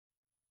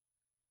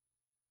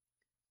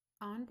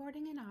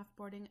Onboarding and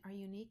offboarding are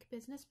unique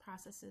business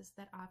processes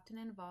that often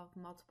involve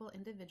multiple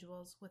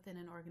individuals within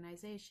an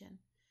organization.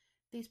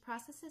 These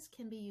processes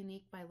can be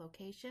unique by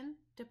location,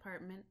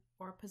 department,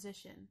 or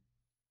position.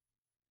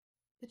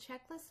 The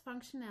checklist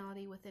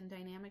functionality within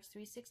Dynamics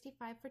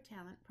 365 for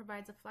Talent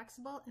provides a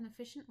flexible and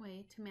efficient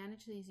way to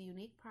manage these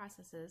unique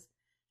processes,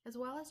 as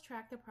well as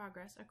track the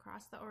progress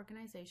across the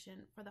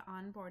organization for the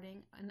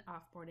onboarding and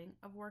offboarding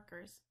of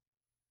workers.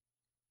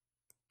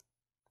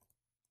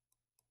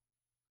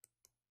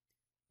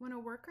 When a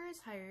worker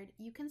is hired,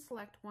 you can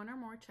select one or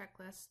more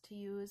checklists to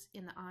use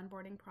in the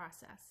onboarding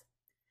process.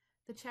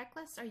 The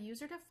checklists are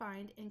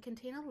user-defined and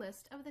contain a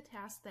list of the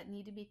tasks that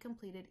need to be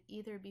completed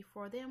either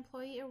before the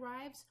employee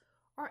arrives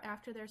or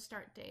after their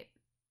start date.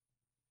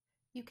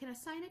 You can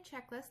assign a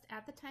checklist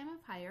at the time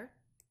of hire,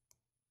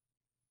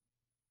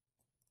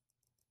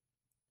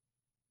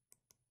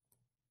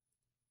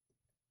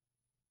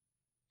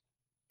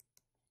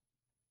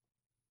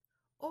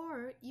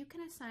 or you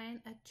can assign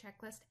a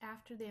checklist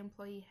after the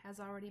employee has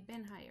already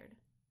been hired.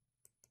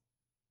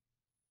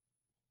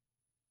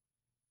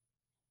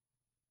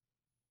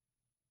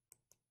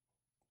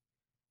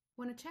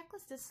 When a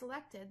checklist is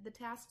selected, the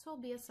tasks will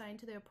be assigned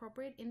to the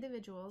appropriate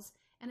individuals,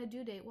 and a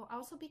due date will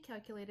also be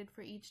calculated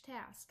for each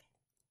task.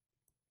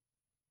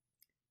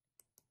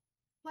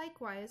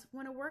 Likewise,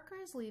 when a worker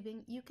is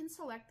leaving, you can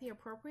select the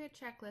appropriate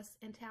checklist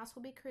and tasks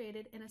will be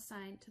created and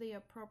assigned to the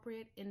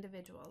appropriate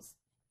individuals.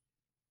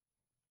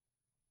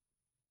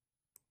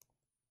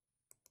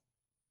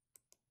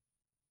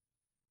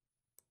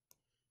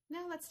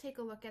 Now let's take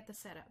a look at the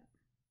setup.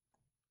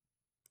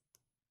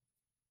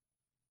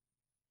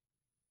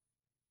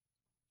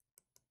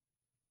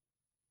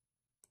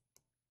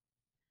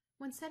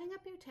 When setting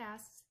up your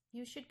tasks,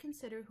 you should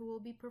consider who will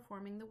be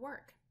performing the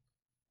work.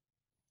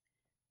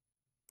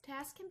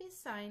 Tasks can be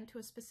assigned to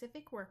a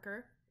specific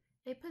worker,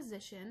 a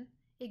position,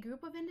 a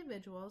group of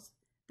individuals,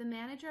 the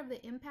manager of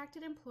the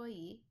impacted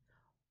employee,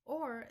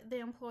 or the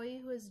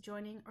employee who is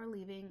joining or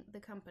leaving the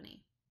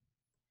company.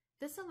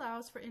 This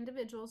allows for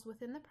individuals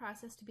within the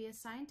process to be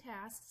assigned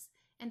tasks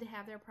and to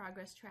have their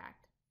progress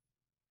tracked.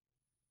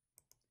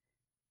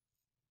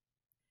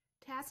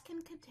 Tasks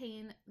can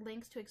contain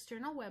links to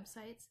external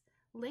websites,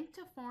 link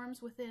to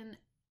forms within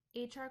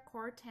HR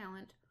Core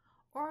Talent,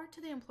 or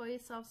to the employee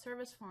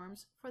self-service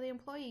forms for the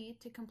employee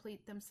to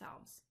complete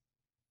themselves.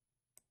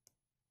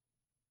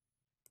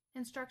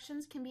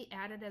 Instructions can be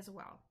added as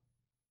well.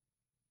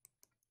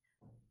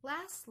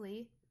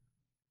 Lastly,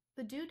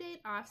 the due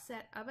date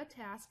offset of a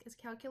task is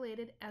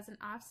calculated as an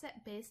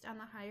offset based on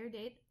the hire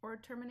date or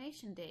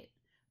termination date.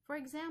 For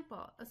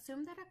example,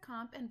 assume that a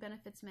comp and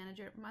benefits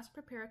manager must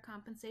prepare a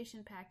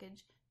compensation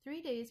package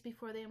 3 days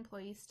before the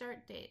employee's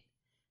start date.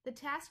 The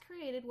task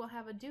created will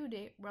have a due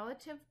date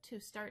relative to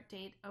start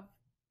date of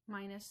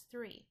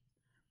 -3.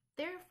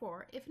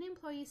 Therefore, if an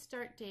employee's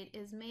start date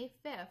is May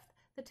 5th,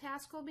 the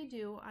task will be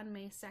due on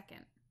May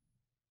 2nd.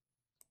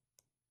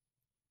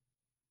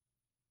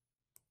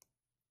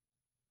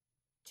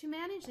 To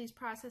manage these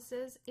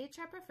processes,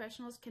 HR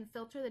professionals can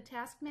filter the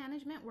task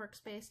management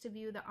workspace to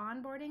view the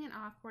onboarding and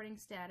offboarding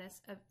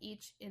status of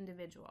each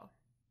individual.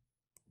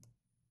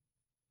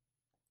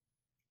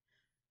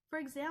 For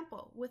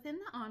example, within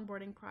the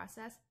onboarding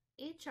process,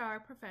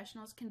 HR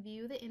professionals can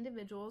view the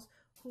individuals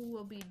who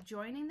will be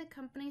joining the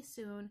company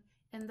soon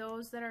and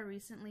those that are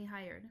recently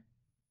hired.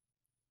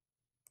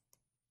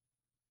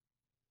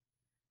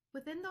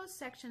 Within those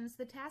sections,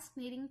 the tasks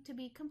needing to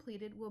be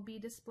completed will be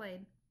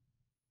displayed.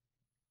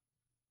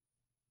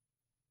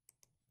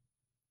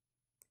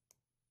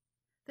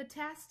 The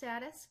task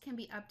status can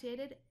be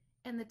updated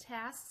and the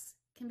tasks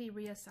can be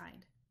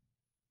reassigned.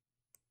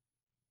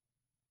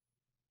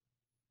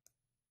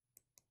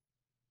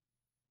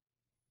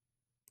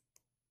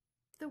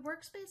 The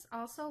workspace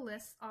also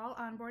lists all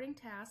onboarding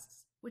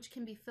tasks, which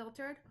can be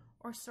filtered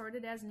or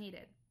sorted as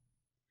needed.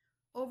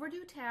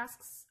 Overdue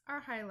tasks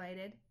are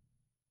highlighted,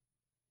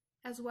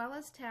 as well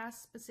as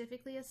tasks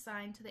specifically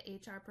assigned to the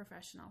HR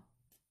professional.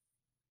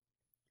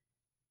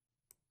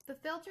 The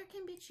filter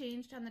can be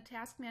changed on the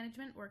task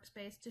management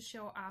workspace to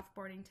show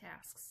offboarding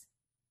tasks.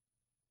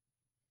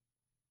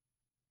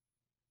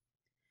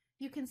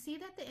 You can see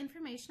that the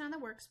information on the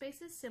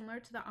workspace is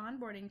similar to the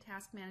onboarding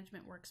task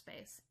management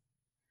workspace.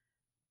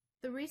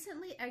 The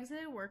recently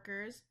exited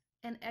workers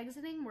and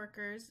exiting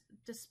workers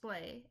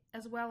display,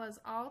 as well as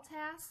all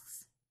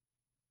tasks,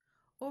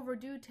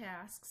 overdue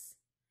tasks,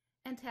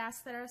 and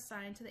tasks that are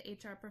assigned to the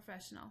HR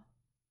professional.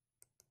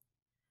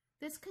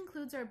 This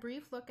concludes our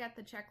brief look at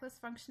the checklist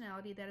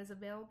functionality that is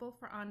available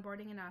for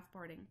onboarding and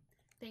offboarding.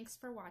 Thanks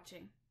for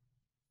watching.